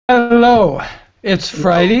Hello, it's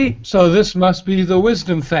Friday, so this must be the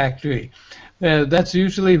Wisdom Factory. That's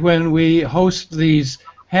usually when we host these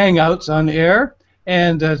hangouts on air,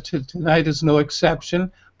 and tonight is no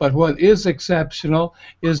exception. But what is exceptional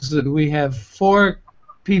is that we have four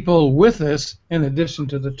people with us, in addition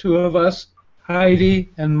to the two of us, Heidi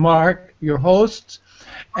and Mark, your hosts,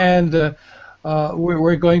 and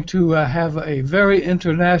we're going to have a very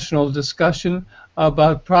international discussion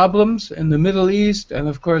about problems in the Middle East and,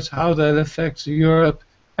 of course, how that affects Europe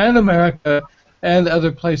and America and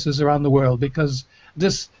other places around the world, because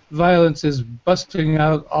this violence is busting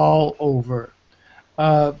out all over.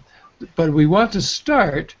 But we want to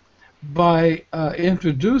start by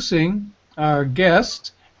introducing our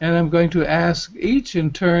guests, and I'm going to ask each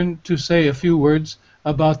in turn to say a few words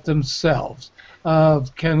about themselves.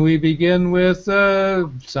 Can we begin with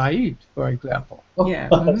Said, for example? Yeah,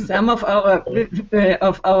 some of our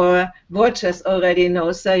watchers already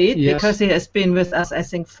know Said, yes, because he has been with us, I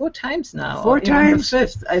think, 4 times now. 4 times? The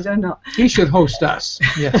 5th, I don't know. He should host us.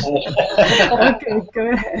 Yes. Okay,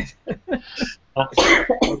 go ahead.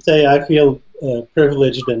 I'll say I feel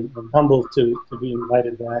privileged and humbled to be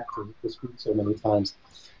invited back to speak so many times.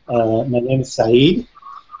 My name is Said,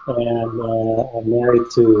 and I'm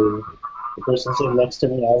married to the person sitting next to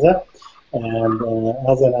me, Elza. And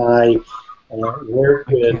Elza and I work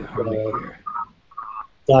with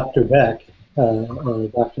Dr. Beck,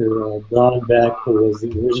 Dr. Don Beck, who was the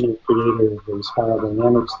original creator of the spiral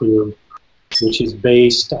dynamics theory, which is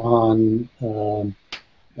based on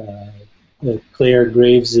Claire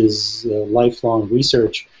Graves's lifelong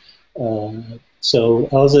research. So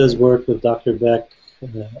Elza has worked with Dr. Beck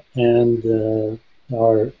and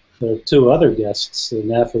our 2 other guests,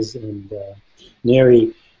 Nafiz and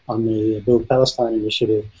Neri, on the Build Palestine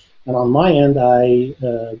initiative. And on my end, I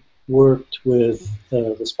worked with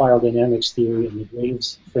the spiral dynamics theory and the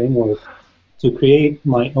Graves framework to create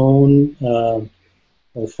my own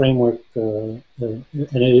framework. And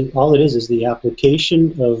all it is the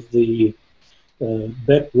application of the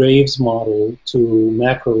Beck-Graves model to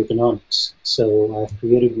macroeconomics. So I've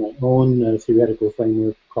created my own theoretical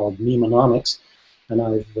framework called memenomics, and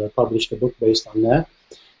I've published a book based on that.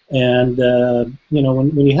 And you know,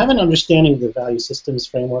 when you have an understanding of the value systems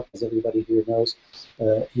framework, as everybody here knows,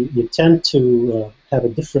 you tend to have a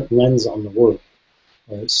different lens on the world.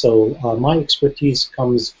 So my expertise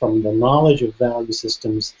comes from the knowledge of value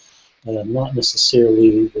systems, not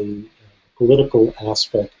necessarily the political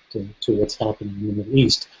aspect to what's happening in the Middle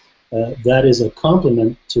East. That is a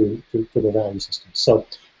complement to the value system. So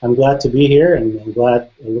I'm glad to be here, and I'm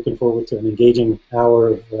looking forward to an engaging hour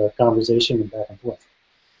of conversation and back and forth.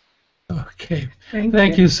 Okay.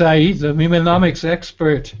 Thank you, Said, the memenomics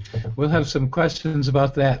expert. We'll have some questions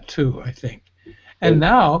about that too, I think. And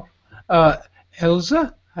now,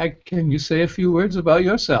 Elza, can you say a few words about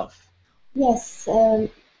yourself? Yes.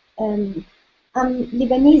 I'm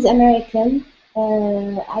Lebanese American.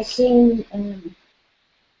 I came and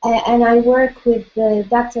I work with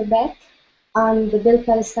Dr. Beck on the Build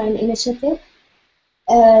Palestine initiative.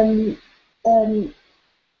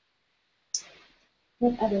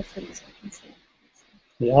 What other things I can say?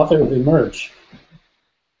 The author of Emerge.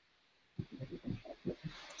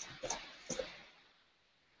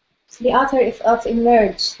 The author of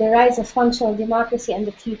Emerge, The Rise of Functional Democracy and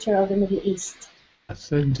the Future of the Middle East.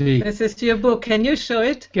 Yes, indeed. This is your book. Can you show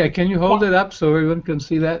it? Yeah, can you hold it up so everyone can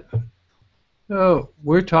see that? Oh,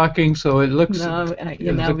 we're talking, so it looks... No,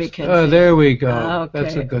 we can Oh, see. there we go. Okay,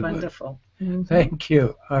 that's a good wonderful. one. Mm-hmm. Thank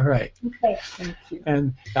you. All right. Okay. Thank you.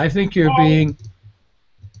 And I think you're being...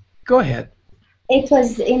 Go ahead. It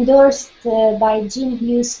was endorsed by Jean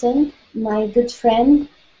Houston, my good friend,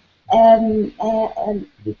 and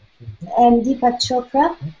Deepak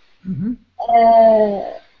Chopra. Mm-hmm.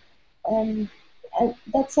 And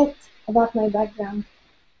that's it about my background.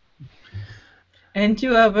 And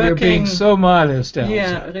you are working... You're being so modest, Elza.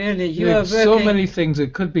 Yeah, really. You There are are working so many things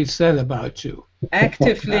that could be said about you.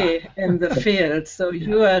 actively in the field, so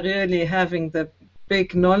you are really having the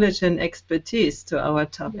big knowledge and expertise to our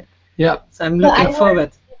topic. Yeah. So I'm looking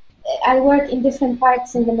forward. I work in different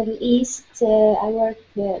parts in the Middle East. I work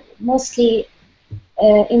mostly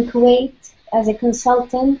in Kuwait as a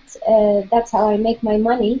consultant. That's how I make my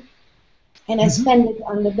money. And I spend it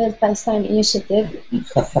on the Build Palestine initiative.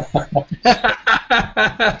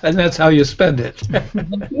 And that's how you spend it.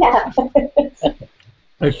 Yeah.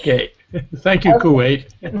 Okay. Thank you, Kuwait.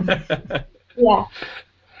 Yeah.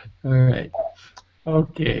 All right.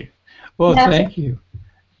 Okay. Well, thank you.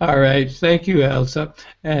 All right. Thank you, Elza.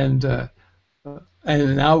 And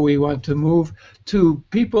And now we want to move to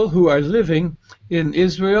people who are living in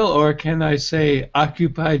Israel, or can I say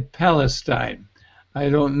occupied Palestine? I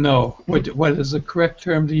don't know what is the correct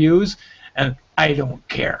term to use, and I don't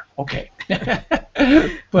care. Okay.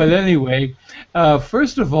 But anyway,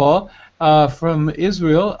 first of all, from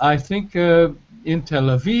Israel, I think in Tel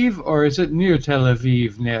Aviv, or is it near Tel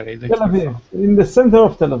Aviv, Neri? Tel Aviv, in the center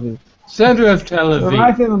of Tel Aviv. Center of Tel Aviv.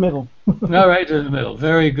 Right in the middle. All right, in the middle.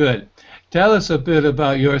 Very good. Tell us a bit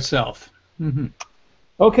about yourself. Mm-hmm.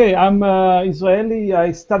 Okay, I'm Israeli.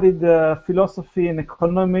 I studied philosophy and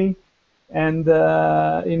economy, and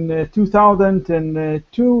in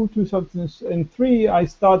 2002, 2003, I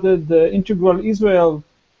started the Integral Israel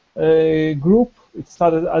group. It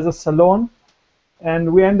started as a salon,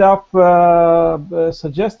 and we end up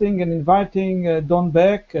suggesting and inviting Don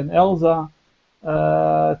Beck and Elza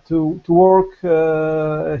to work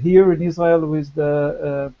here in Israel with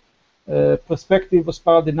the perspective of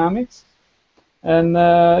power dynamics. And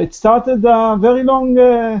it started a very long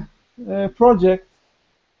project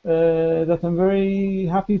that I'm very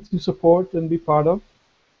happy to support and be part of.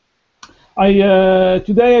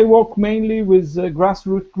 Today I work mainly with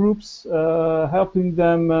grassroots groups, helping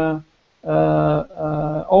them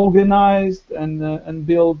organize and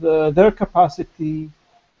build their capacity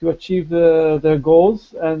to achieve their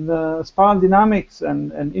goals. And spiral dynamics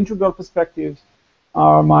and integral perspectives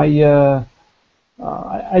are my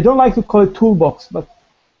I don't like to call it toolbox, but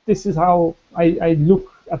this is how I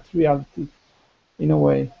look at reality in a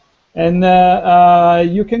way. And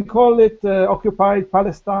you can call it occupied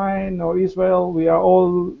Palestine or Israel. We are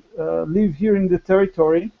all live here in the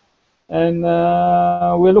territory, and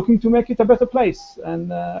we're looking to make it a better place.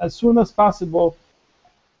 And as soon as possible,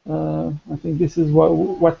 I think this is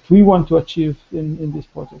what we want to achieve in this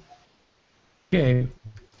project. Okay,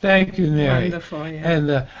 thank you, Neri. Wonderful, yeah.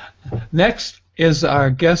 And next is our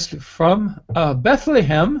guest from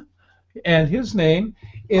Bethlehem, and his name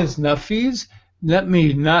is Nafiz. Let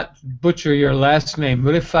me not butcher your last name.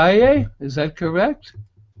 Rifaie, is that correct?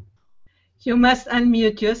 You must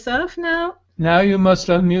unmute yourself now. Now you must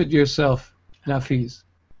unmute yourself, Nafiz.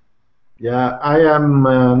 Yeah, I am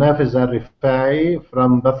Nafiz Rifaie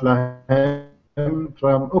from Bethlehem,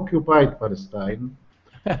 from occupied Palestine.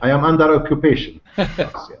 I am under occupation.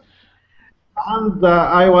 And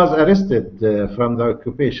I was arrested from the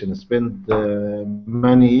occupation, spent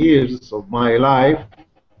many years of my life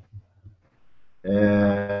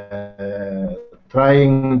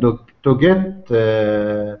trying to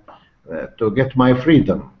get my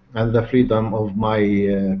freedom and the freedom of my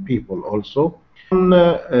people also.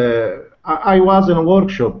 I was in a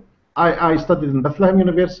workshop. I studied in Bethlehem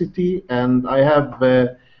University, and I have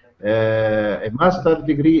a master's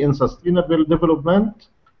degree in sustainable development.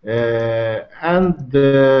 And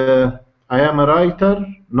I am a writer,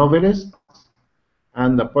 novelist,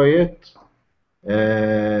 and a poet.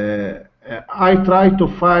 I try to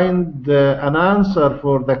find an answer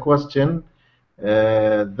for the question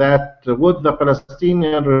that would the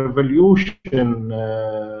Palestinian revolution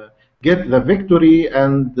get the victory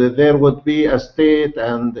and there would be a state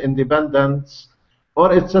and independence,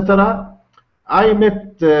 or etc. I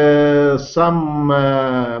met some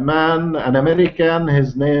man, an American,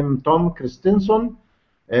 his name Tom Christensen.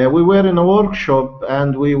 We were in a workshop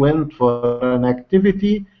and we went for an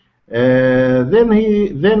activity. Then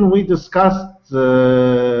we discussed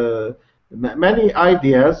many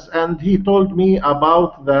ideas, and he told me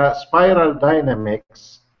about the spiral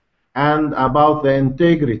dynamics and about the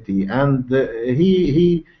integrity. And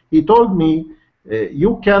he told me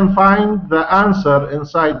you can find the answer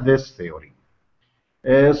inside this theory.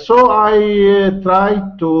 So I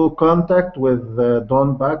tried to contact with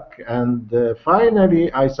Don Beck, and finally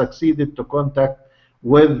I succeeded to contact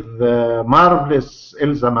with marvelous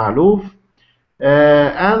Elza E.Maalouf,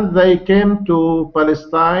 and they came to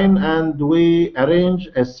Palestine, and we arranged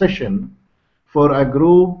a session for a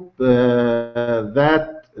group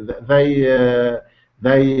that they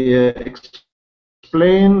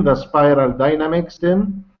explain the spiral dynamics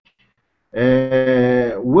in,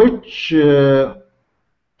 which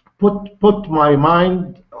put my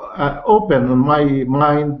mind open on my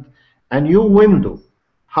mind a new window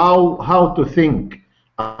how to think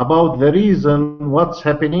about the reason what's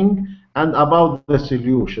happening and about the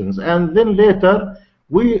solutions. And then later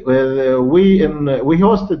we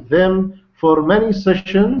hosted them for many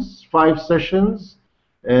sessions, 5 sessions,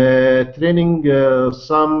 training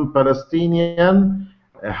some Palestinian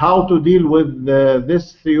how to deal with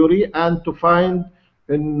this theory and to find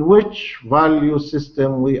in which value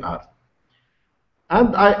system we are.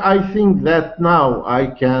 And I think that now I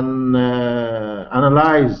can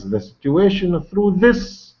analyze the situation through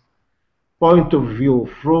this point of view,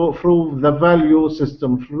 through the value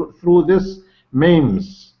system, through this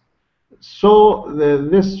memes. So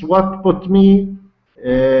this what put me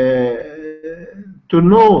to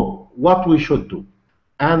know what we should do,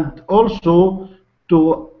 and also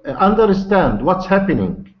to understand what's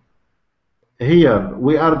happening here.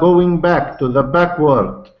 We are going back to the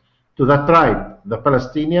backward, to the tribe, the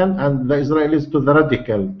Palestinian, and the Israelis to the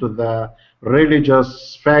radical, to the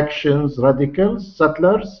religious factions, radicals,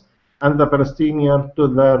 settlers, and the Palestinian to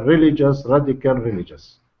the religious, radical,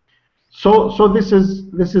 religious. So this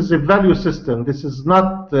is a value system. This is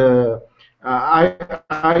not.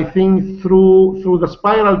 I think through the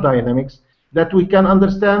spiral dynamics that we can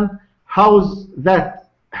understand how's that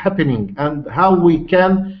happening and how we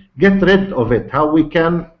can get rid of it, how we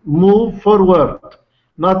can move forward,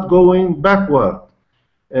 not going backward.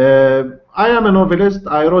 I am a novelist.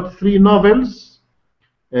 I wrote 3 novels.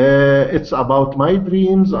 It's about my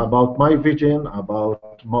dreams, about my vision,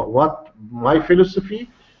 about my philosophy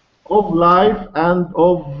of life and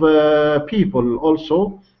of people.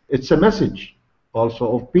 Also, it's a message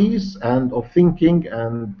also of peace and of thinking,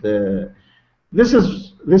 and this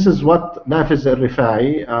is what Nafiz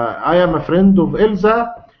Rifaie. I am a friend of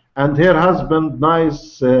Elza and her husband,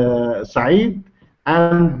 nice Saeed,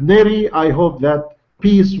 and Neri. I hope that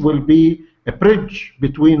peace will be a bridge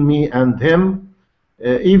between me and him.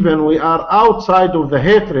 Even we are outside of the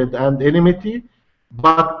hatred and enmity,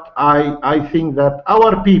 but I think that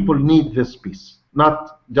our people need this peace,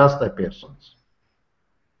 not just a person's.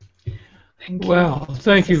 Well,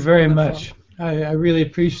 thank you very much. I really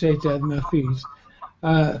appreciate that, Nafiz.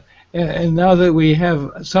 And now that we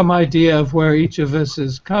have some idea of where each of us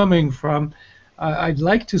is coming from, I'd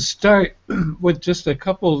like to start with just a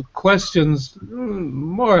couple questions,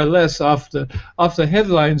 more or less off the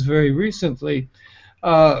headlines very recently,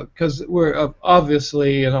 because we're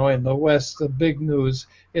obviously, in the West, the big news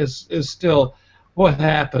is still what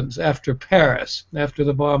happens after Paris, after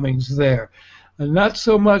the bombings there, and not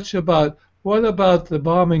so much about what about the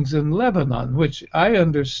bombings in Lebanon, which I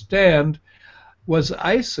understand was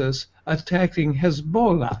ISIS attacking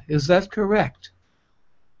Hezbollah. Is that correct?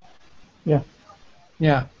 Yeah.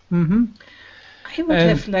 Yeah. Mm-hmm. I would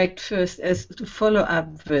have liked first as to follow up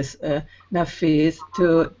with Nafiz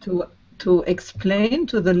to explain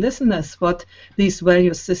to the listeners what these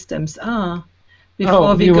value systems are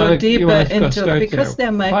before we go deeper into, because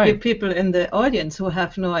there might be people in the audience who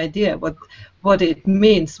have no idea what it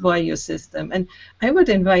means, value system. And I would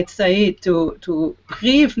invite Saeed to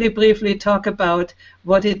briefly talk about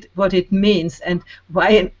what it means and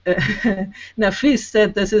why Nafiz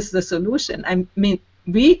said this is the solution. I mean,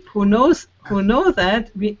 we who know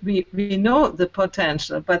that we know the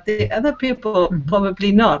potential, but the other people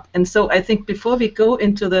probably not. And so I think before we go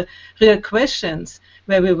into the real questions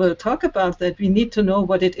where we will talk about that, we need to know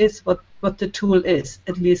what it is, what the tool is,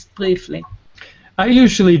 at least briefly. I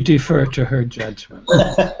usually defer to her judgment.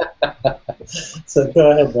 So go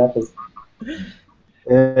ahead, Nafiz.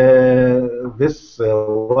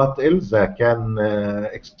 What Elza can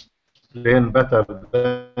explain better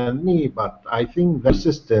than me, but I think the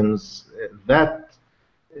systems that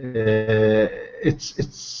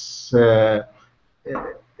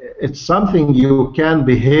it's something you can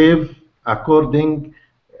behave according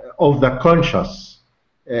of the conscious,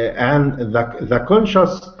 and the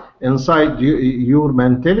conscious inside your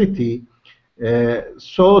mentality.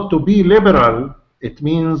 So to be liberal, it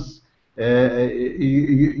means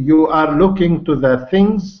you are looking to the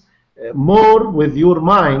things more with your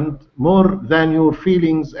mind, more than your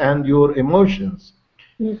feelings and your emotions.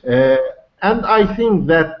 And I think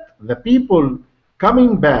that the people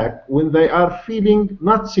coming back, when they are feeling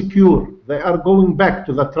not secure, they are going back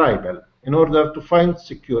to the tribal in order to find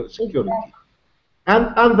security.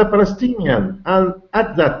 And the Palestinian, and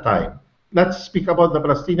at that time, let's speak about the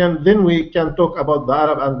Palestinian, then we can talk about the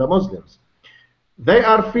Arab and the Muslims. They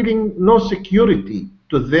are feeling no security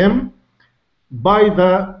to them by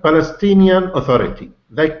the Palestinian Authority.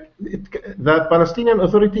 The Palestinian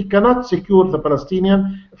Authority cannot secure the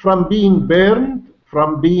Palestinian from being burned,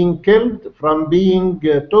 from being killed, from being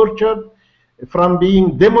tortured, from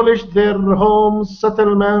being demolished their homes,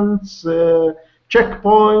 settlements,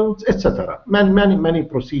 checkpoints, etc. Many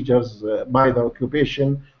procedures by the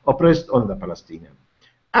occupation oppressed on the Palestinian.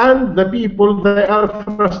 And the people, they are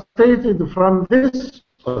frustrated from this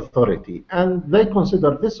authority, and they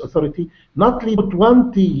consider this authority not lead to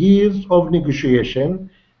 20 years of negotiation.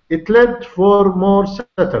 It led for more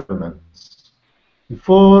settlements,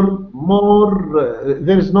 for more,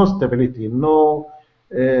 there is no stability, no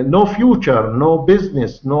no future, no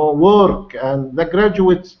business, no work, and the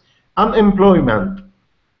graduates unemployment.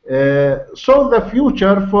 So the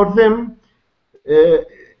future for them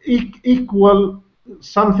equal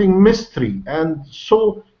something mystery, and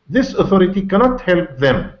so this authority cannot help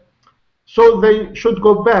them. So they should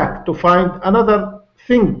go back to find another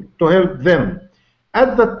thing to help them.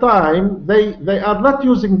 At that time, they are not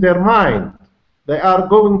using their mind. They are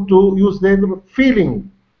going to use their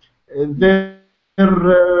feeling, their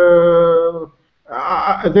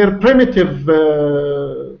primitive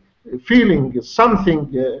feeling, something.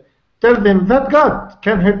 Tell them that God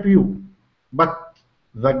can help you. But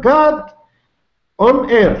the God on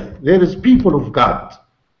earth, there is people of God.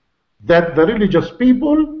 That the religious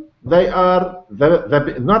people, they are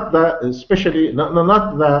not the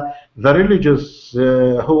religious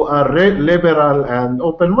who are liberal and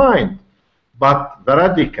open mind, but the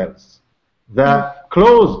radicals, the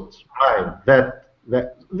closed mind. Then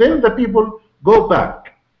the people go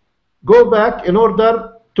back in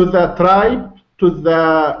order to the tribe, to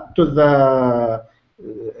the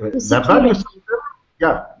value system.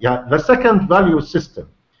 Yeah, the second value system.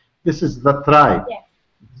 This is the tribe. Yeah.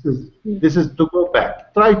 This is to go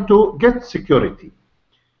back, try to get security.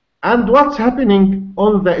 And what's happening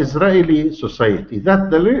on the Israeli society, that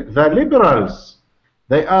the liberals,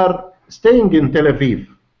 they are staying in Tel Aviv.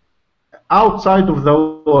 Outside of the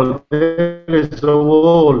wall, there is a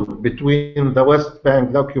wall between the West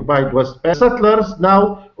Bank, the occupied West Bank. Settlers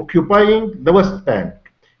now occupying the West Bank.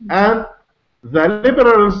 And the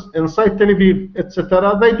liberals inside Tel Aviv,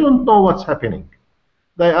 etc., they don't know what's happening.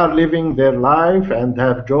 They are living their life and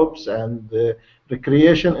have jobs and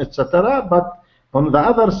recreation, etc. But on the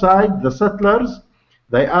other side, the settlers,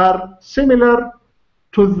 they are similar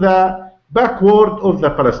to the backward of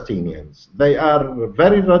the Palestinians. They are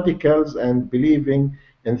very radicals and believing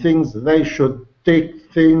in things. They should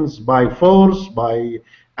take things by force,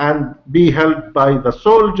 and be held by the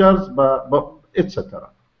soldiers, etc.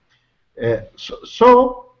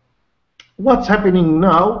 So what's happening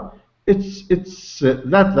now? It's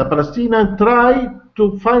that the Palestinians try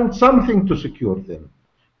to find something to secure them,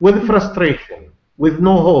 with frustration, with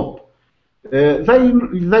no hope. They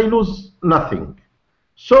lose nothing.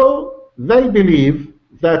 So they believe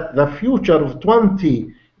that the future of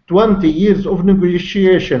 20 years of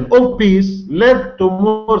negotiation of peace led to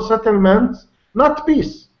more settlements, not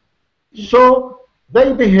peace. So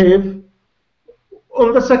they behave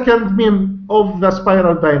on the second meme of the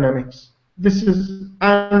spiral dynamics. This is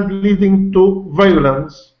and leading to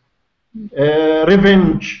violence,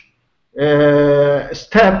 revenge,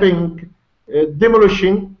 stabbing,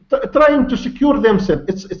 demolishing, trying to secure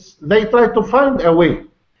themselves. They try to find a way.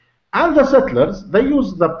 And the settlers, they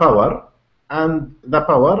use the power and the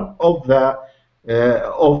power of the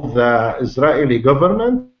Israeli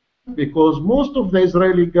government, because most of the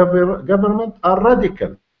Israeli government are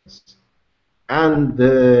radicals, and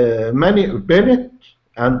many Bennett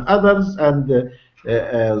and others, and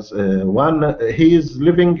he is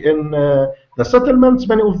living in the settlements.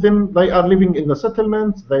 Many of them, they are living in the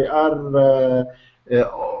settlements. They are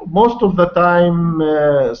most of the time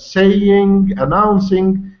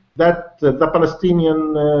announcing that the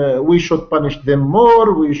Palestinian, we should punish them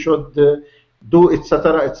more, we should do,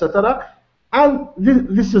 etc., etc. And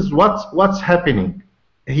this is what's happening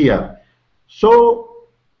here. So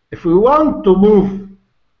if we want to move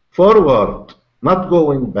forward, not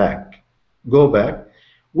going back, go back,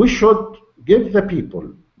 we should give the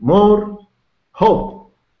people more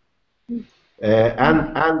hope,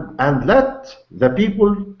 and let the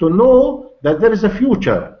people to know that there is a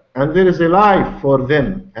future and there is a life for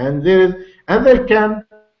them, and they can.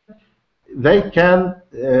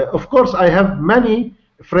 Of course, I have many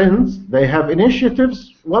friends. They have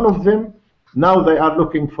initiatives. One of them, now they are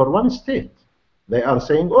looking for one state. They are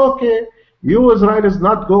saying, okay, you Israel is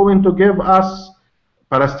not going to give us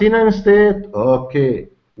Palestinian state. Okay,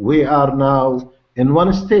 we are now in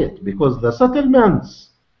one state, because the settlements,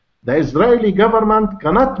 the Israeli government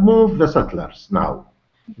cannot move the settlers now.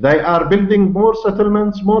 They are building more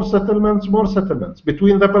settlements, more settlements, more settlements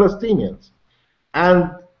between the Palestinians.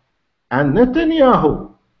 And Netanyahu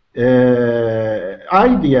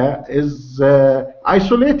idea is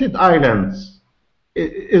isolated islands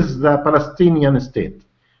is the Palestinian state.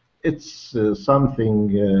 It's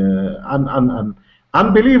something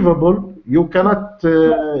unbelievable. You cannot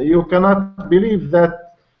believe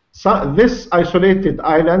that this isolated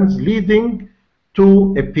islands leading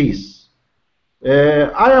to a peace.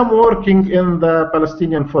 I am working in the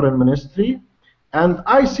Palestinian Foreign Ministry, and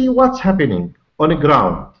I see what's happening on the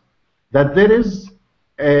ground. That there is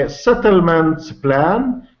a settlements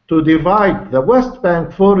plan to divide the West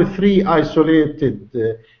Bank for 3 isolated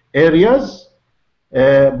areas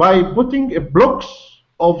by putting blocks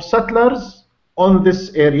of settlers on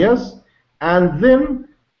these areas, and then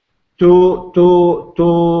to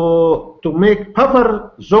make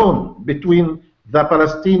buffer zone between the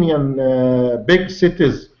Palestinian big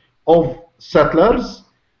cities of settlers.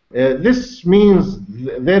 This means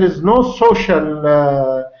there is no social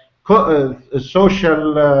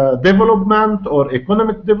development or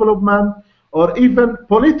economic development or even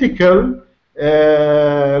political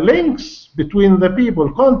links between the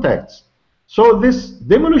people, contacts. So this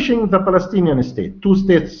demolishing the Palestinian state, 2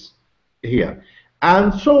 states here.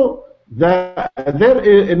 And so their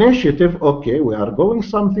initiative, okay, we are going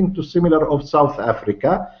something to similar of South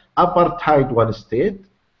Africa, apartheid 1 state,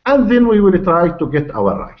 and then we will try to get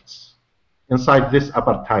our rights inside this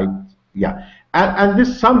apartheid. Yeah, and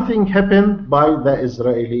this something happened by the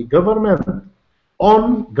Israeli government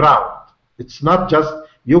on ground. It's not just,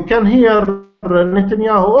 you can hear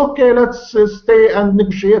Netanyahu, okay, let's stay and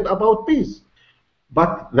negotiate about peace,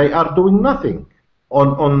 but they are doing nothing.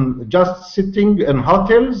 On just sitting in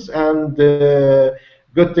hotels and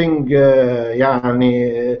getting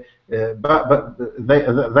but they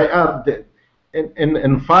are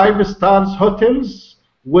in 5-star hotels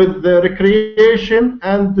with the recreation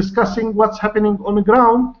and discussing what's happening on the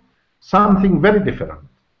ground, something very different.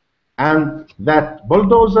 And that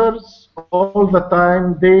bulldozers all the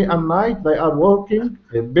time, day and night, they are working,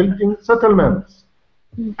 building settlements,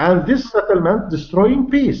 and this settlement destroying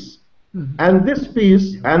peace. And this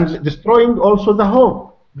peace, and destroying also the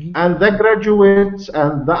hope, and the graduates,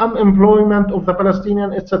 and the unemployment of the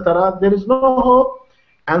Palestinian, etc. There is no hope,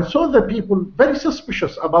 and so the people very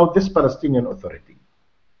suspicious about this Palestinian Authority.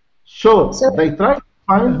 So they try to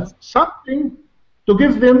find something to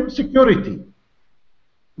give them security.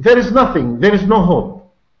 There is nothing, there is no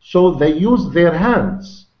hope. So they use their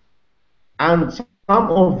hands, and some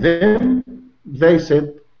of them, they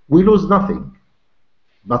said, we lose nothing.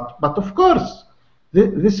 But of course,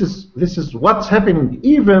 this is what's happening.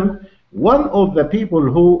 Even one of the people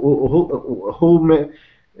who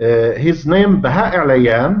his name Baha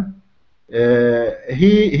Alayan,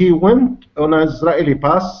 he went on an Israeli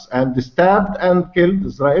pass and stabbed and killed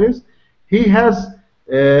Israelis. He has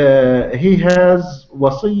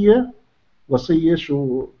وصية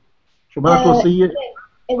شو معناته وصية؟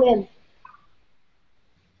 A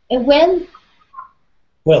will.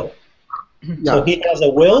 Will. Yeah. So he has a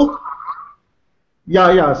will?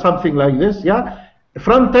 Yeah, something like this, yeah.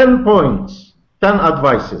 From 10 points, 10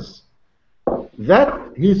 advices. That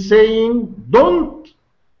he's saying,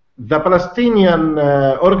 the Palestinian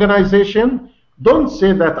organization, don't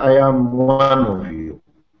say that I am one of you.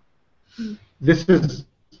 This is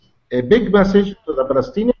a big message to the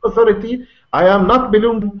Palestinian Authority. I am not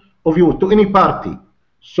belonging of you to any party.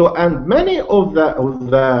 So, and many of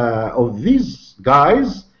these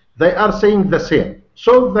guys, they are saying the same.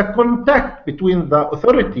 So the contact between the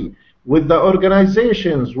authority with the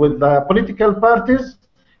organizations, with the political parties,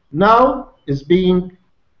 now is being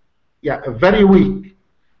very weak.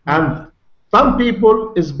 And some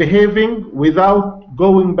people is behaving without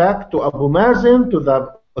going back to Abu Mazen, to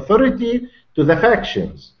the authority, to the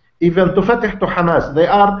factions, even to Fatah, to Hamas. They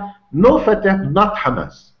are no Fatah, not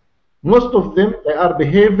Hamas. Most of them, they are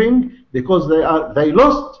behaving because they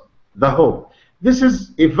lost the hope. This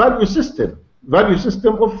is a value system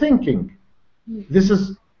of thinking. This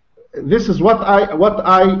is when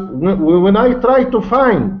I try to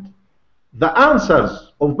find the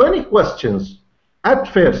answers of many questions, at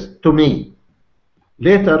first to me,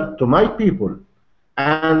 later to my people,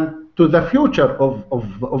 and to the future of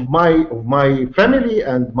my family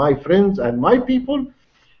and my friends and my people,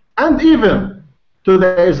 and even to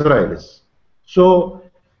the Israelis. So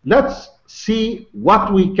let's see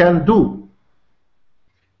what we can do.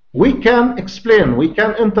 We can explain, we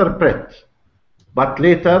can interpret, but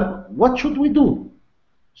later, what should we do?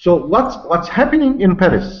 So what's happening in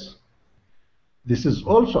Paris? This is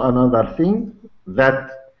also another thing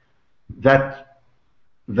that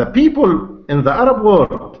the people in the Arab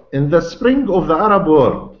world, in the spring of the Arab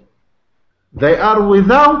world, they are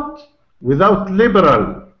without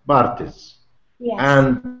liberal parties. Yes.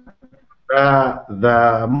 And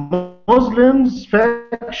the Muslims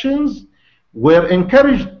factions were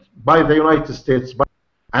encouraged by the United States,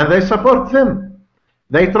 and they support them.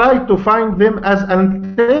 They try to find them as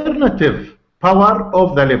an alternative power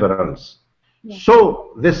of the liberals. Yes.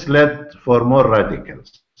 So this led for more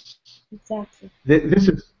radicals. Exactly.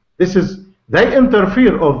 This is they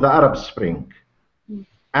interfere of the Arab Spring,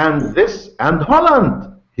 and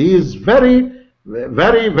Holland. He is very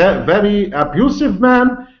abusive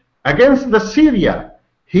man Against the Syria,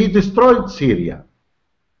 he destroyed Syria.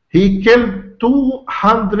 He killed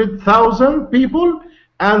 200,000 people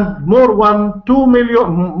and more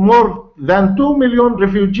than 2 million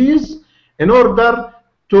refugees in order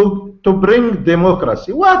to bring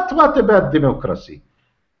democracy. What about democracy?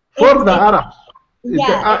 For the Arabs.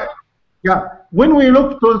 Yeah. When we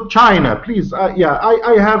look to China, please,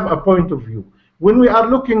 I have a point of view. When we are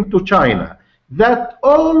looking to China, that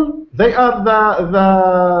all they are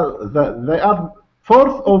they are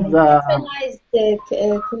fourth of the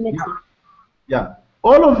committee. Yeah,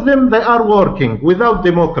 all of them, they are working without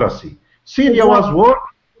democracy. Syria was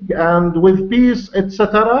working and with peace,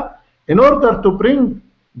 etc. In order to bring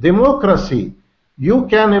democracy, you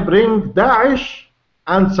can bring Daesh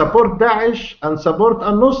and support Daesh and support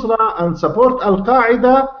al-Nusra and support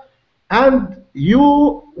al-Qaeda, and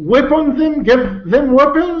you weapon them, give them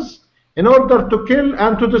weapons in order to kill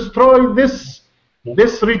and to destroy this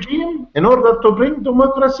regime in order to bring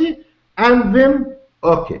democracy. And then,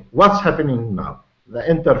 okay, what's happening now? The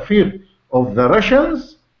interfere of the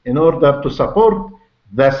Russians in order to support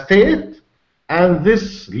the state, and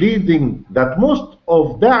this leading that most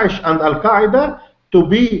of Daesh and Al-Qaeda to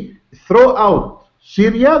be thrown out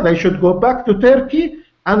Syria. They should go back to Turkey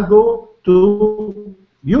and go to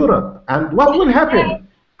Europe. And what will happen?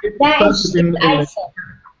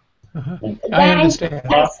 I understand.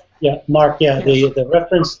 Yeah, Mark. Yeah, the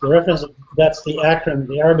reference. That's the acronym.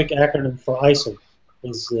 The Arabic acronym for ISIL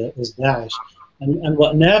is Daesh. And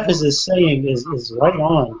what Nafiz is saying is right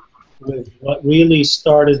on with what really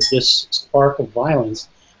started this spark of violence.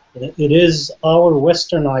 It is our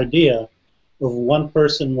Western idea of one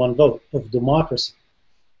person, one vote, of democracy.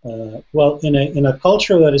 Well, in a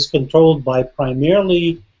culture that is controlled by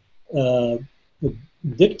primarily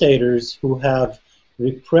dictators who have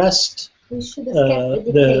repressed the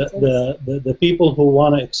people who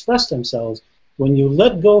want to express themselves, when you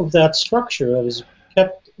let go of that structure that has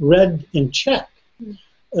kept Red in check,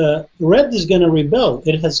 Red is going to rebel.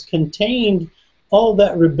 It has contained all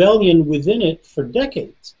that rebellion within it for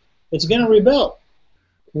decades. It's going to rebel.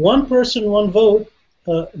 One person, one vote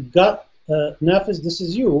got, Nafiz, this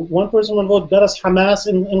is you, one person, one vote got us Hamas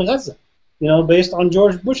in Gaza, based on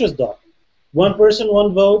George Bush's doctrine. One person,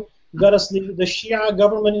 one vote got us the Shia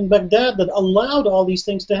government in Baghdad that allowed all these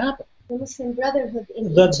things to happen. The Muslim Brotherhood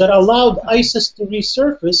in that allowed ISIS to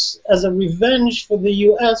resurface as a revenge for the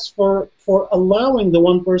U.S. for allowing the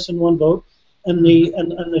one person, one vote and the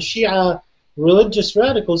Shia religious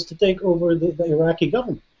radicals to take over the Iraqi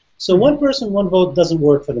government. So one person, one vote doesn't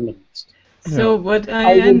work for the Middle East. So what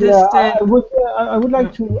I understand... I would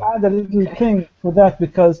like to add a little thing for that,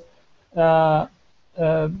 because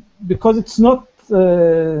it's not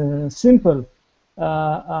simple.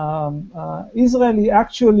 Israel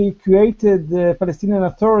actually created the Palestinian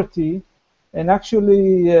Authority, and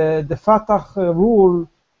actually the Fatah rule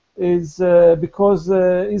is because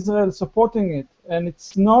Israel supporting it, and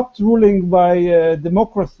it's not ruling by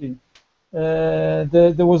democracy.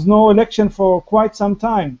 There was no election for quite some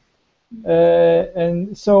time,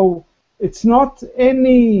 and so it's not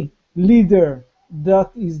any leader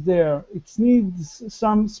that is there. It needs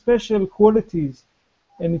some special qualities,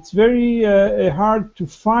 and it's very hard to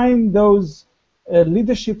find those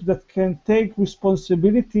leadership that can take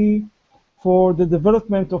responsibility for the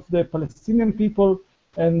development of the Palestinian people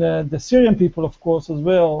and the Syrian people, of course, as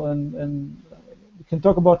well. And we can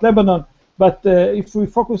talk about Lebanon, but if we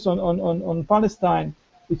focus on Palestine,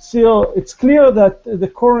 it's clear that the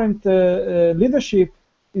current leadership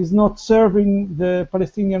is not serving the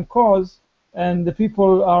Palestinian cause, and the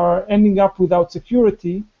people are ending up without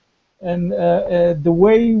security. And the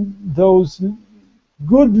way those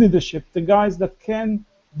good leadership, the guys that can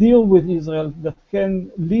deal with Israel, that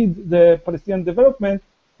can lead the Palestinian development,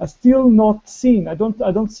 are still not seen. I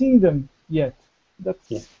don't see them yet.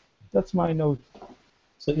 That's my note.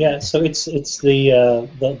 So so it's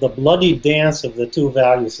the bloody dance of the two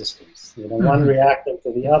value systems. One reactive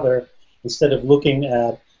to the other, instead of looking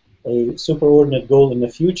at a superordinate goal in the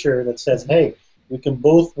future that says, hey, we can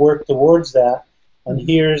both work towards that. And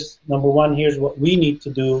here's, number one, here's what we need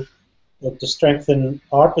to do to strengthen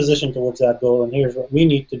our position towards that goal, and here's what we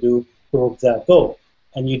need to do towards that goal.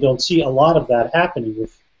 And you don't see a lot of that happening.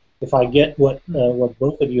 If I get what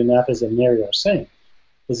both of you, Nafiz and Neri, are saying,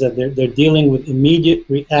 is that they're dealing with immediate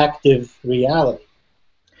reactive reality.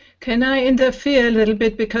 Can I interfere a little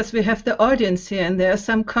bit, because we have the audience here, and there are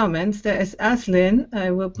some comments. There is Aslin,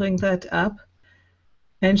 I will bring that up.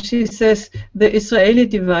 And she says, the Israeli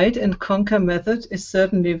divide and conquer method is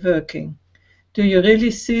certainly working. Do you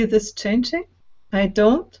really see this changing? I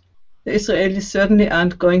don't. The Israelis certainly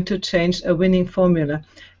aren't going to change a winning formula.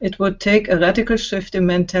 It would take a radical shift in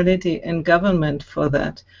mentality and government for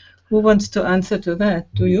that. Who wants to answer to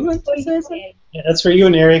that? Do you want to say something? Yeah, that's for you,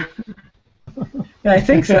 Neri. I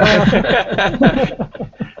think so.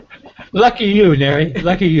 Lucky you, Neri.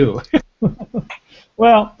 Lucky you.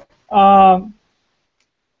 Well,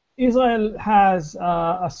 Israel has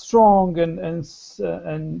a strong and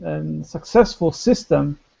successful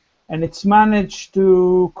system, and it's managed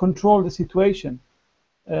to control the situation.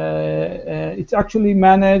 It's actually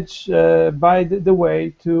managed by the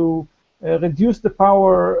way to reduce the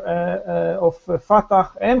power of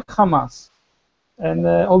Fatah and Hamas. And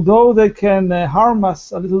although they can harm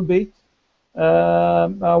us a little bit,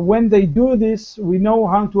 when they do this, we know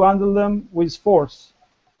how to handle them with force.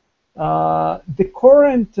 The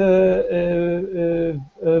current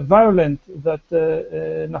violence that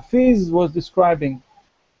Nafiz was describing,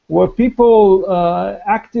 where people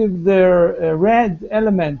active their red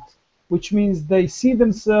element, which means they see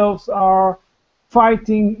themselves are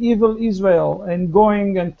fighting evil Israel and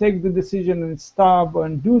going and take the decision and stop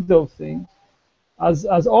and do those things,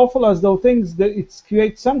 as awful as those things, it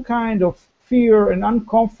creates some kind of fear and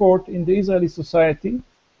uncomfort in the Israeli society,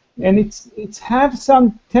 and it's have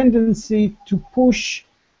some tendency to push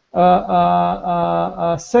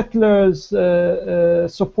settlers'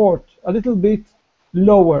 support a little bit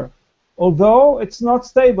lower, although it's not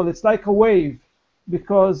stable. It's like a wave,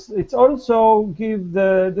 because it's also give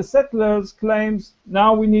the settlers claims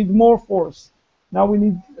now we need more force, now we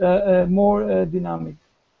need more dynamic.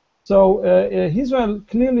 So Israel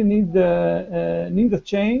clearly need a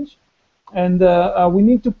change, and we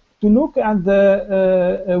need to look at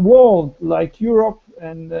the world like Europe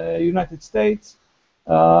and United States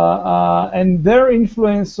and their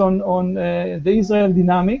influence on the Israel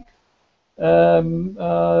dynamic.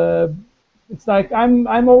 It's like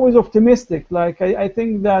I'm always optimistic. Like I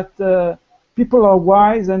think that people are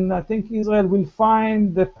wise, and I think Israel will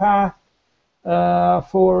find the path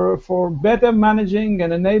for better managing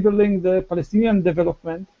and enabling the Palestinian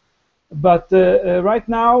development. But right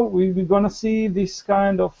now we're going to see this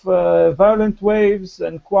kind of violent waves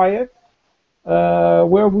and quiet,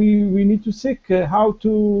 where we need to seek how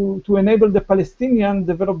to enable the Palestinians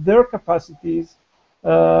develop their capacities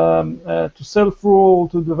to self-rule,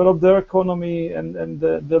 to develop their economy and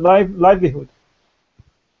the livelihood.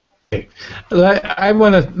 I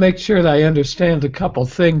want to make sure that I understand a couple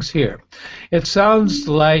things here. It sounds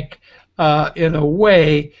like, in a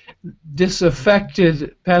way,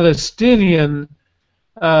 disaffected Palestinian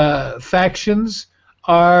factions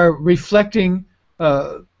are reflecting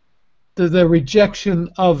the rejection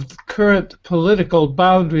of current political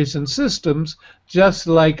boundaries and systems, just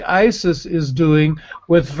like ISIS is doing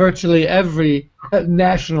with virtually every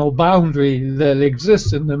national boundary that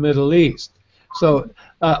exists in the Middle East. So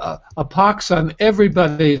a pox on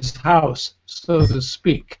everybody's house, so to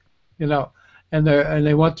speak, you know, and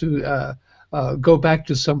they want to go back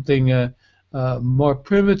to something more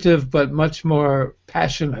primitive but much more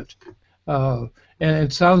passionate. And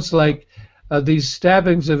it sounds like these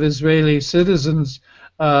stabbings of Israeli citizens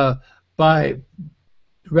by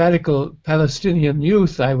radical Palestinian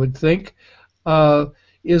youth, I would think,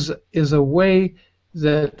 is a way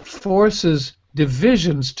that forces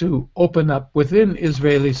divisions to open up within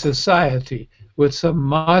Israeli society, with some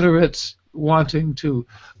moderates wanting to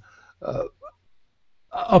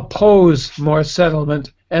oppose more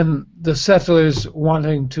settlement and the settlers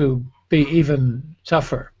wanting to be even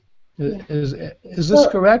tougher. Is this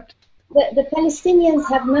correct? The Palestinians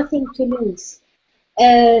have nothing to lose.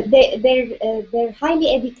 They're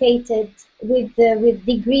highly educated with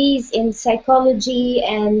degrees in psychology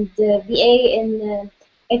and BA in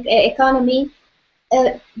economy.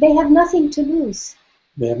 They have nothing to lose.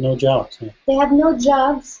 They have no jobs. Yeah. They have no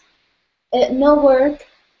jobs, no work.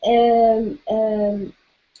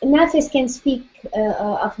 Nafiz can speak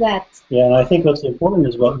of that. Yeah, and I think what's important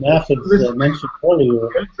is what Nafiz mentioned earlier,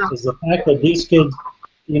 is the fact that these kids,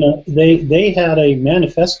 you know, they had a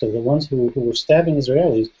manifesto. The ones who were stabbing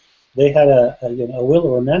Israelis, they had a will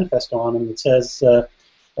or a manifesto on them that says,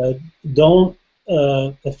 "Don't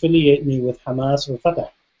affiliate me with Hamas or Fatah."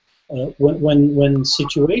 When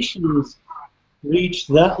situations reach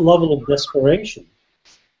that level of desperation,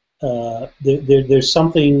 there's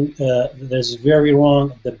something that's very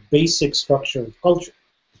wrong. The basic structure of culture.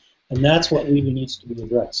 And that's what really needs to be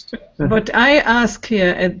addressed. But I ask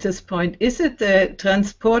here at this point, is it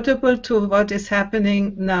transportable to what is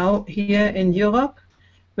happening now here in Europe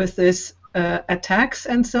with this attacks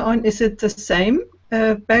and so on? Is it the same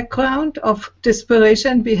background of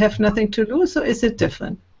desperation, we have nothing to lose, or is it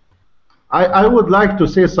different? I would like to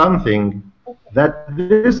say something, that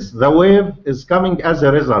the wave is coming as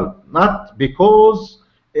a result, not because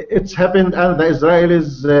it's happened and the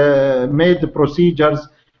Israelis made the procedures,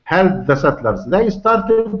 helped the settlers. They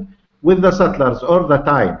started with the settlers all the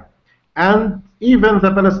time. And even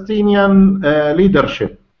the Palestinian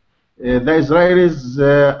leadership, the Israelis,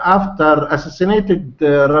 after assassinated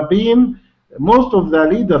Rabin, most of the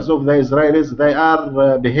leaders of the Israelis, they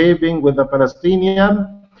are behaving with the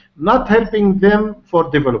Palestinian, not helping them for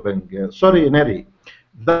developing. Sorry, Neri.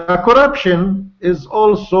 The corruption is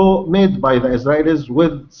also made by the Israelis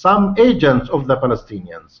with some agents of the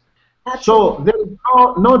Palestinians. Absolutely. So there is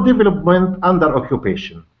no development under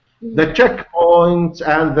occupation. The checkpoints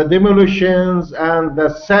and the demolitions and the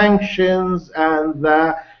sanctions and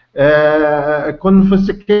the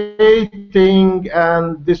confiscating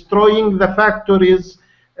and destroying the factories.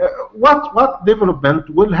 What development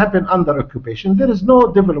will happen under occupation? There is no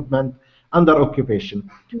development under occupation.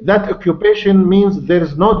 That occupation means there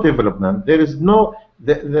is no development. There is no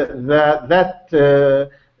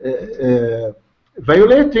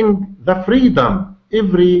violating the freedom,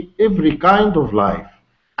 every kind of life.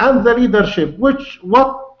 And the leadership, what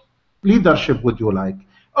leadership would you like?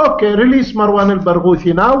 Okay, release Marwan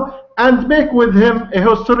al-Barghouthi now and make with him a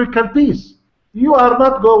historical peace. You are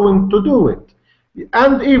not going to do it.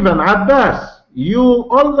 And even Abbas, you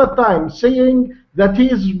all the time saying that he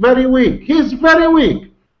is very weak. He is very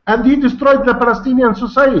weak. And he destroyed the Palestinian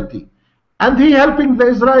society. And he helping the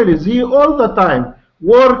Israelis. He all the time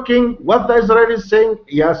working what the Israelis saying,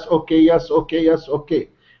 yes, okay, yes, okay, yes, okay.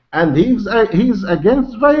 And he's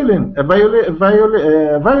against violence.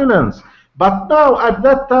 But now at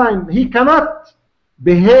that time he cannot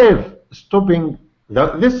behave stopping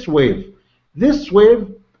this wave. This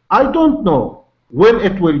wave, I don't know when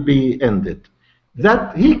it will be ended.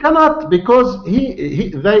 That he cannot, because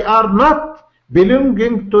they are not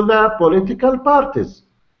belonging to the political parties.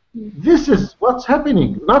 This is what's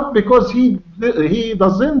happening, not because he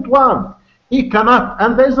doesn't want. He cannot,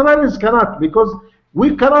 and the Israelis cannot, because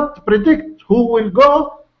we cannot predict who will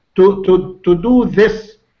go to do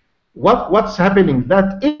this. What's happening?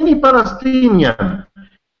 That any Palestinian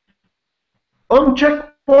on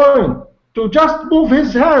checkpoint to just move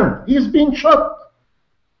his hand, he's being shot.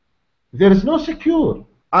 There is no secure.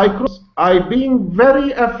 I being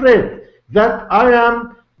very afraid that I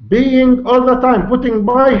am being all the time putting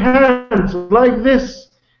my hands like this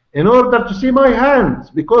in order to see my hands,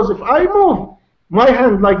 because if I move my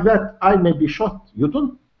hand like that, I may be shot. You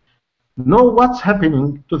don't know what's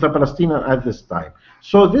happening to the Palestinians at this time.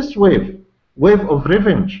 So this wave of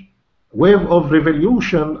revenge, wave of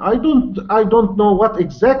revolution, I don't know what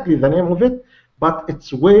exactly the name of it, but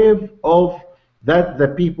it's wave of that the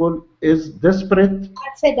people is desperate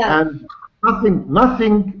and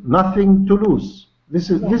nothing to lose. This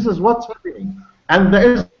is what's happening, and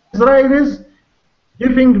the Israelis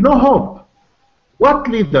giving no hope. What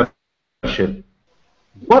leadership?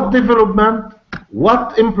 What development?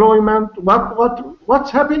 What employment? What's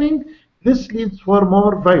happening? This leads for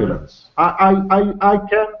more violence. I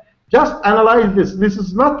can just analyze this. This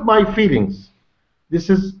is not my feelings. This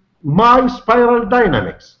is my spiral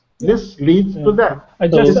dynamics. This leads to that. I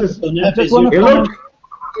just want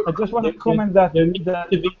to comment that there needs to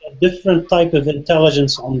be a different type of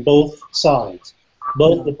intelligence on both sides,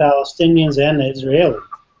 both the Palestinians and the Israelis.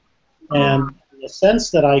 And the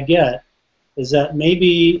sense that I get is that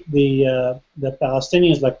maybe the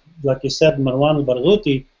Palestinians, like you said, Marwan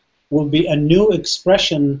al-Barghouthi, will be a new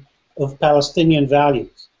expression of Palestinian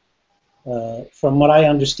values. From what I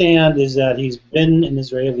understand is that he's been in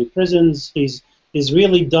Israeli prisons. He's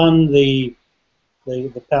really done the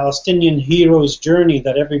Palestinian hero's journey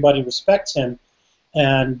that everybody respects him,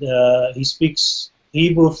 and he speaks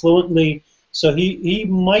Hebrew fluently. So he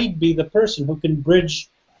might be the person who can bridge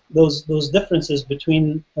those differences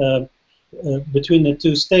between the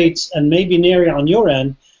two states. And maybe, Neri, on your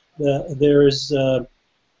end, there's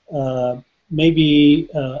maybe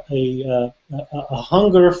a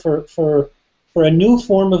hunger for a new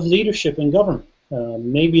form of leadership in government.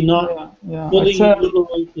 Maybe not fully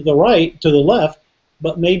liberal to the right, to the left,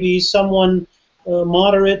 but maybe someone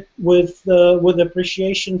moderate with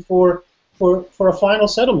appreciation for a final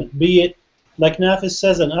settlement, be it, like Nafiz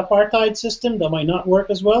says, an apartheid system that might not work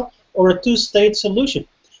as well, or a two-state solution.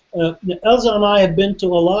 Elza and I have been to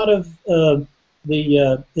a lot of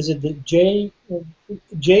is it the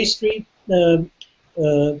J Street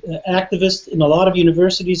activists in a lot of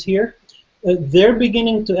universities here. They're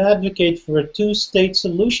beginning to advocate for a two-state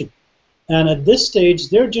solution, and at this stage,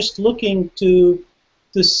 they're just looking to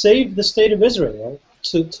save the state of Israel.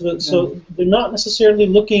 So they're not necessarily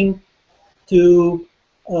looking to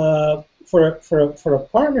for a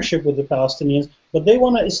partnership with the Palestinians, but they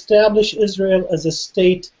want to establish Israel as a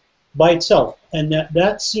state by itself, and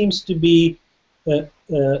that seems to be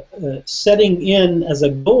setting in as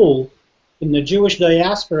a goal in the Jewish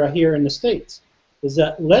diaspora here in the States. Is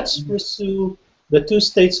that let's pursue the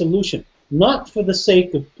two-state solution, not for the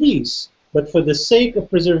sake of peace, but for the sake of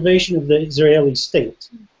preservation of the Israeli state.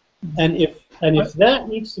 And if that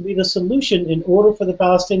needs to be the solution in order for the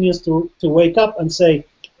Palestinians to wake up and say,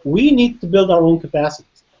 we need to build our own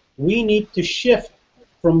capacities. We need to shift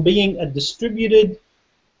from being a distributed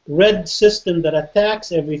red system that attacks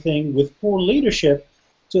everything with poor leadership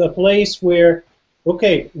to a place where,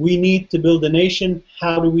 okay, we need to build a nation.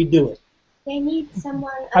 How do we do it? They need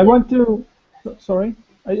someone. I want to, sorry,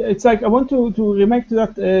 it's like I want to remark to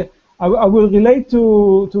that. I will relate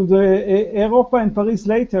to the Europa and Paris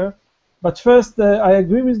later, but first I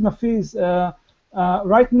agree with Nafiz.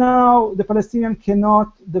 Right now, the Palestinians cannot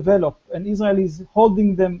develop, and Israel is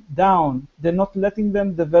holding them down. They're not letting them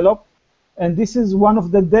develop, and this is one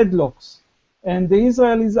of the deadlocks. And the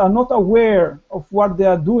Israelis are not aware of what they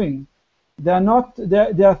are doing. They are not.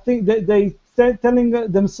 They telling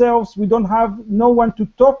themselves we don't have no one to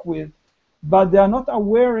talk with, but they are not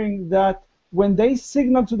aware that when they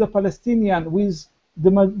signal to the Palestinian with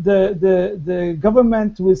the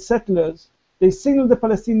government with settlers, they signal the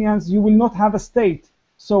Palestinians, you will not have a state.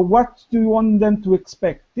 So what do you want them to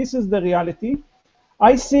expect? This is the reality.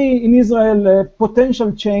 I see in Israel a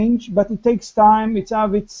potential change, but it takes time. It's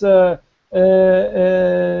its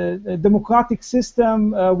democratic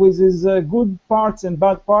system with its good parts and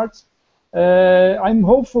bad parts. I'm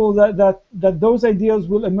hopeful that those ideas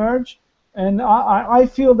will emerge, and I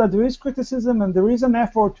feel that there is criticism and there is an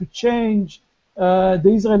effort to change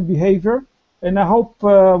the Israel behavior. And I hope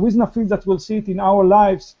with Nafiz that we'll see it in our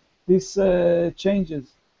lives, this changes.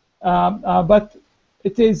 But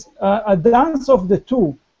it is a dance of the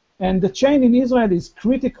two. And the change in Israel is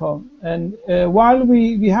critical. And while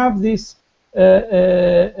we have this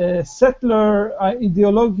settler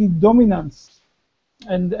ideology dominance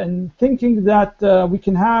and thinking that we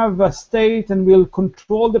can have a state and we'll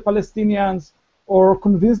control the Palestinians or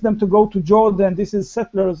convince them to go to Jordan, this is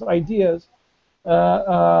settlers' ideas.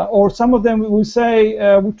 Or some of them will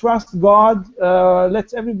say, we trust God,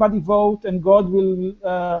 let's everybody vote and God will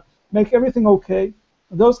make everything okay.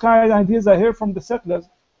 Those kind of ideas I hear from the settlers.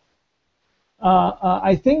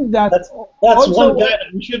 I think that's also, one guy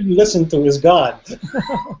that we shouldn't listen to is God.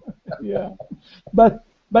 Yeah, but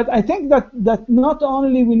I think that not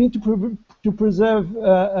only we need to preserve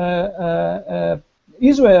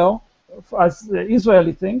Israel as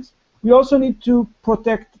Israeli things, we also need to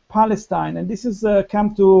protect Palestine, and this is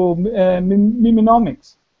come to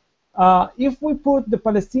miminomics. If we put the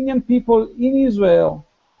Palestinian people in Israel,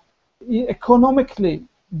 economically,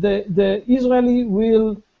 the Israeli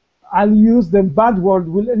will, I'll use the bad word,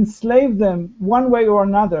 will enslave them one way or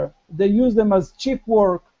another. They use them as cheap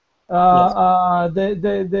work. Yes.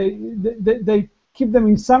 They keep them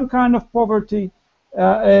in some kind of poverty.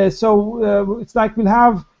 So it's like we'll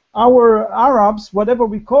have our Arabs, whatever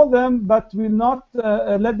we call them, but we'll not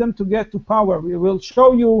let them to get to power. We will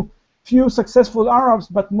show you few successful Arabs,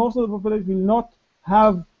 but most of the population will not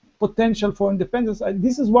have potential for independence.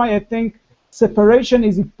 This is why I think separation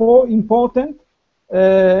is important,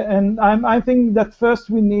 and I think that first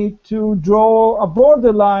we need to draw a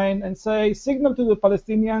borderline and say, signal to the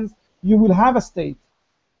Palestinians, you will have a state.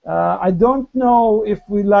 I don't know if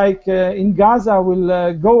we in Gaza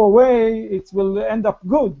will go away, it will end up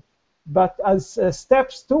good. But as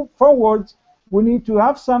steps forward, we need to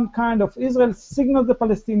have some kind of Israel signal the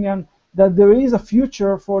Palestinian that there is a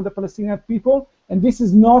future for the Palestinian people, and this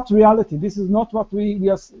is not reality. This is not what we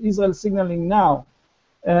as Israel signaling now.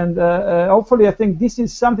 And hopefully I think this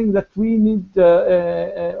is something that we need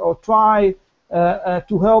or try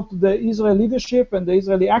to help the Israel leadership and the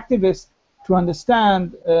Israeli activists to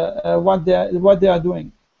understand what they are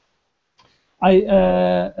doing.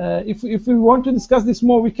 If we want to discuss this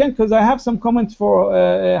more, we can, because I have some comments for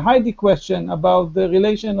Heidi question about the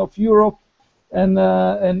relation of Europe and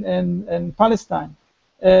Palestine.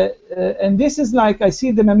 And this is like, I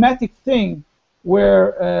see the mimetic thing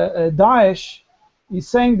where Daesh is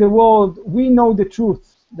saying the world, we know the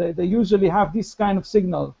truth. They usually have this kind of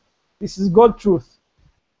signal. This is God truth.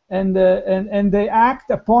 And they act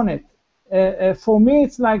upon it. For me,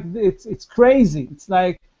 it's like it's crazy. It's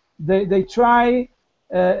like they try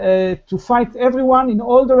to fight everyone in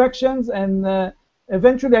all directions, and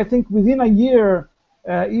eventually, I think within a year,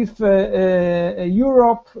 if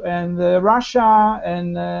Europe and Russia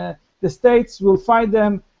and the States will fight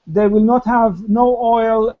them, they will not have no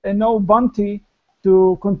oil and no bounty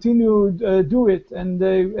to continue do it, and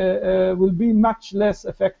they will be much less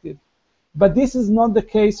effective. But this is not the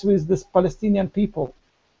case with the Palestinian people.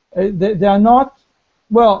 They are not,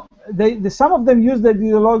 well, some of them use the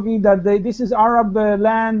ideology that this is Arab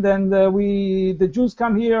land and the Jews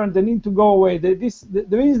come here and they need to go away.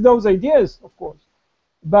 There is those ideas, of course.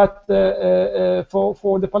 But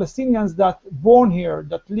for the Palestinians that born here,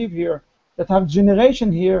 that live here, that have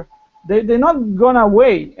generation here, they're not gone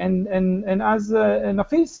away. And as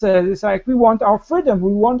Nafiz said, it's like we want our freedom,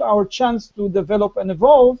 we want our chance to develop and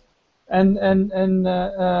evolve, and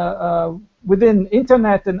within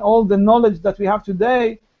internet and all the knowledge that we have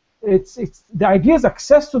today, it's the idea is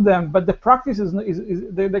access to them, but the practice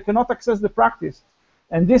they cannot access the practice.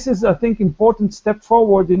 And this is, I think, important step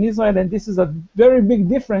forward in Israel, and this is a very big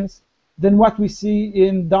difference than what we see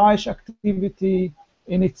in Daesh activity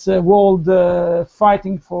in its world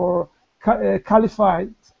fighting for caliphate.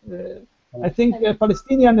 I think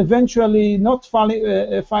Palestinian eventually not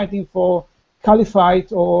fighting for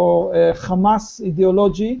caliphate or Hamas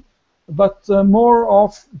ideology, but more of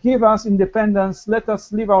give us independence, let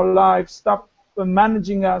us live our lives, stop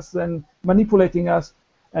managing us and manipulating us,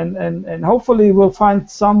 and hopefully we'll find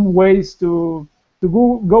some ways to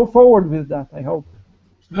go forward with that, I hope.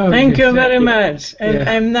 Thank you very much. And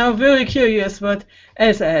I'm now very curious what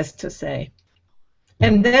Elza has to say.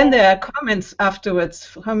 And then there are comments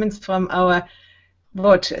afterwards, comments from our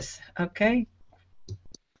watchers, okay?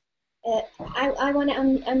 I want to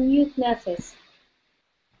unmute Nafiz.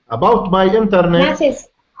 About my internet. Nafiz.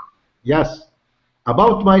 Yes.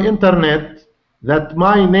 About my internet, that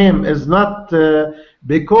my name is not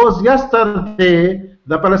because yesterday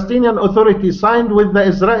the Palestinian Authority signed with the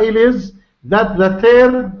Israelis that the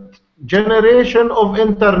third generation of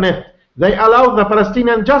internet, they allow the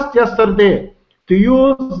Palestinians just yesterday to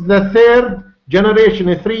use the third generation,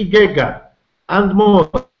 3 giga and more.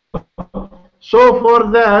 So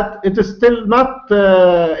for that, it is still not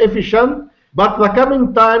efficient, but the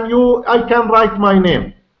coming time I can write my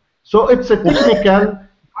name. So it's a technical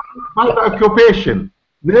by the occupation.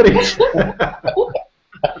 Neri.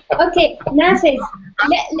 Okay, Nafiz.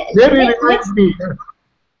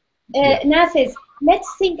 Nafiz,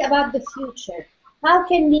 let's think about the future. How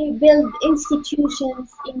can we build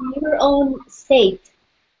institutions in your own state?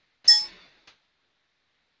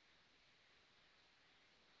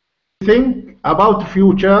 Think about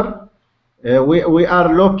future. We are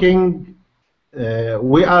looking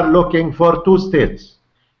for 2 states.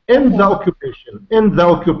 In the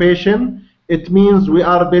occupation, it means we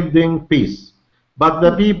are building peace. But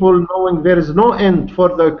the people knowing there is no end for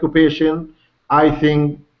the occupation, I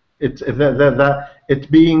think it's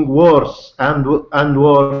it being worse and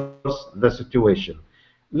worse the situation.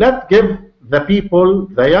 Let's give the people,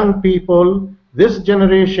 the young people, this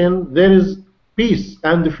generation, there is peace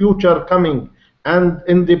and future coming, and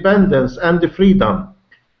independence and freedom.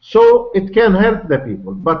 So it can help the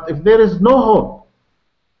people. But if there is no hope,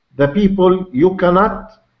 the people, you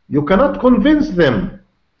cannot convince them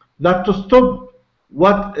that to stop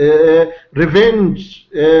what revenge,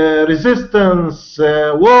 resistance,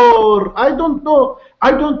 war. I don't know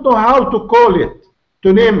how to call it,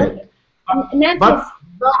 to name it. But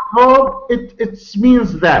hope it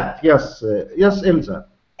means that. Yes, yes, Elza.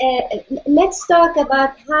 Let's talk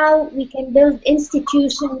about how we can build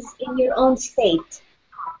institutions in your own state.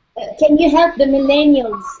 Can you help the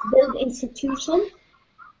millennials build institutions?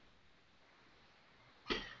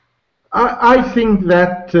 I think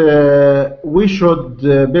that we should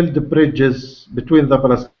build bridges between the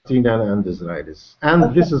Palestinians and Israelis. And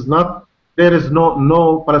okay. This is not, there is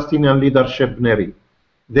no Palestinian leadership, Neri.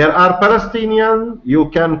 There are Palestinians, you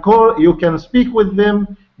can speak with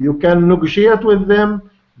them, you can negotiate with them.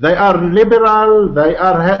 They are liberal, they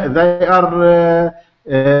are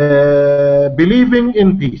believing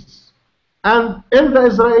in peace. And in the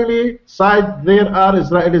Israeli side, there are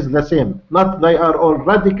Israelis the same. Not they are all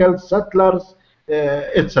radical settlers,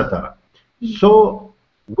 etc. So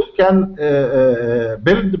we can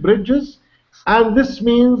build bridges, and this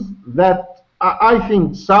means that I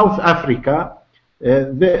think South Africa,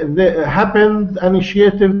 there happened an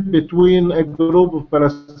initiative between a group of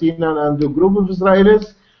Palestinians and a group of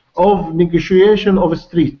Israelis of negotiation of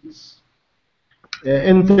streets.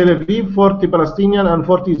 In Tel Aviv, 40 Palestinians and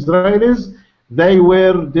 40 Israelis, they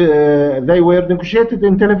were negotiated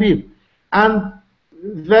in Tel Aviv, and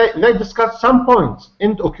they discussed some points: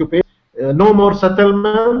 end occupation, no more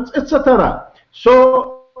settlements, etc.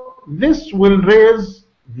 So this will raise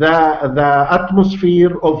the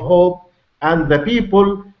atmosphere of hope and the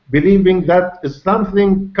people believing that is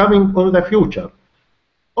something coming on the future.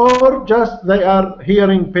 or just they are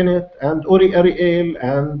hearing Bennett and Uri Ariel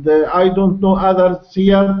and I don't know others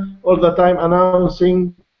here all the time announcing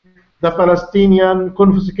the Palestinian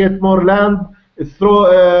confiscate more land, throw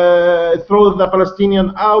the Palestinian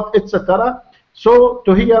out, etc. So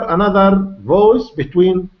to hear another voice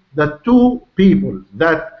between the two people,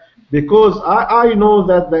 that because I know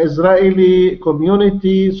that the Israeli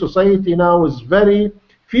community, society now is very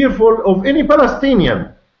fearful of any Palestinian.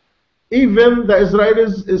 Even the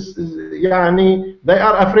Israelis they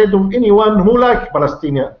are afraid of anyone who like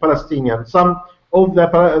Palestinian. Some of the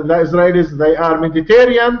Israelis, they are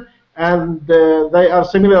Mediterranean and they are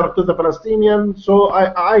similar to the Palestinian. So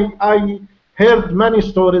I heard many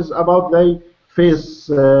stories about they face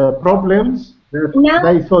problems that Now,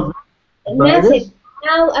 they thought Nafiz,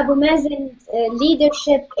 now Abu Mazen's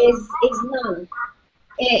leadership is none.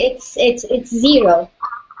 It's zero.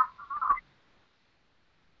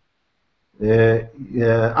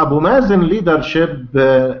 Abu Mazen leadership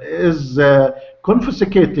is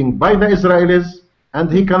confiscating by the Israelis, and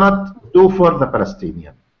he cannot do for the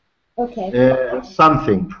Palestinian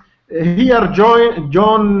something. Here,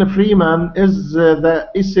 John Freeman, is the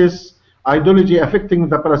ISIS ideology affecting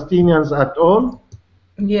the Palestinians at all?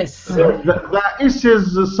 Yes. The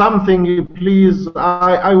ISIS is something, please,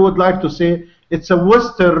 I would like to say, it's a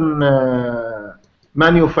Western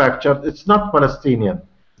manufactured, it's not Palestinian.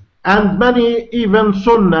 And many, even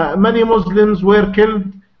Sunnah, many Muslims were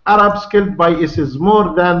killed, Arabs killed by ISIS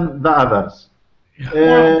more than the others.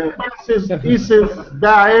 ISIS,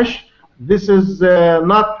 Daesh, this is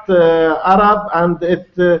not Arab, and it,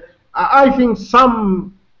 I think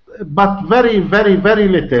some, but very, very, very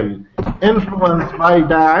little influenced by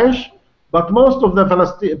Daesh. But most of the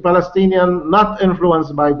Palestinian not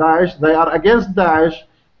influenced by Daesh. They are against Daesh.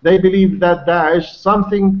 They believe that Daesh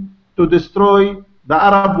something to destroy the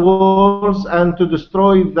Arab wars and to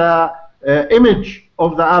destroy the image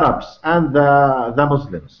of the Arabs and the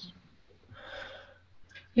Muslims.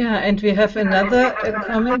 Yeah, and we have another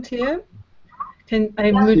comment here. Can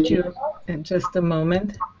I mute you in just a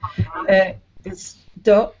moment? It's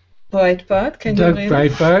Doug Breitbart. Can you read it?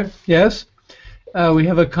 Breitbart, yes. We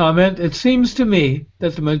have a comment. It seems to me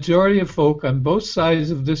that the majority of folk on both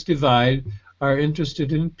sides of this divide are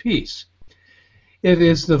interested in peace. It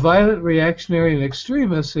is the violent reactionary and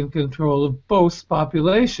extremists in control of both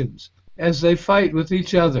populations as they fight with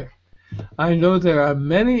each other. I know there are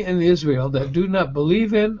many in Israel that do not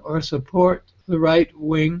believe in or support the right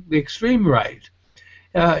wing, the extreme right,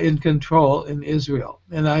 in control in Israel.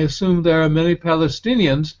 And I assume there are many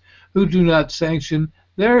Palestinians who do not sanction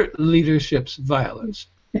their leadership's violence.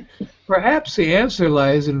 Perhaps the answer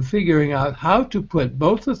lies in figuring out how to put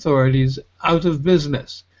both authorities out of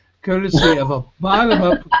business, courtesy of a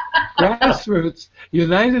bottom-up, grassroots,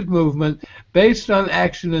 united movement based on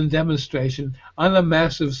action and demonstration on a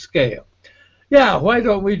massive scale. Yeah, why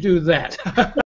don't we do that?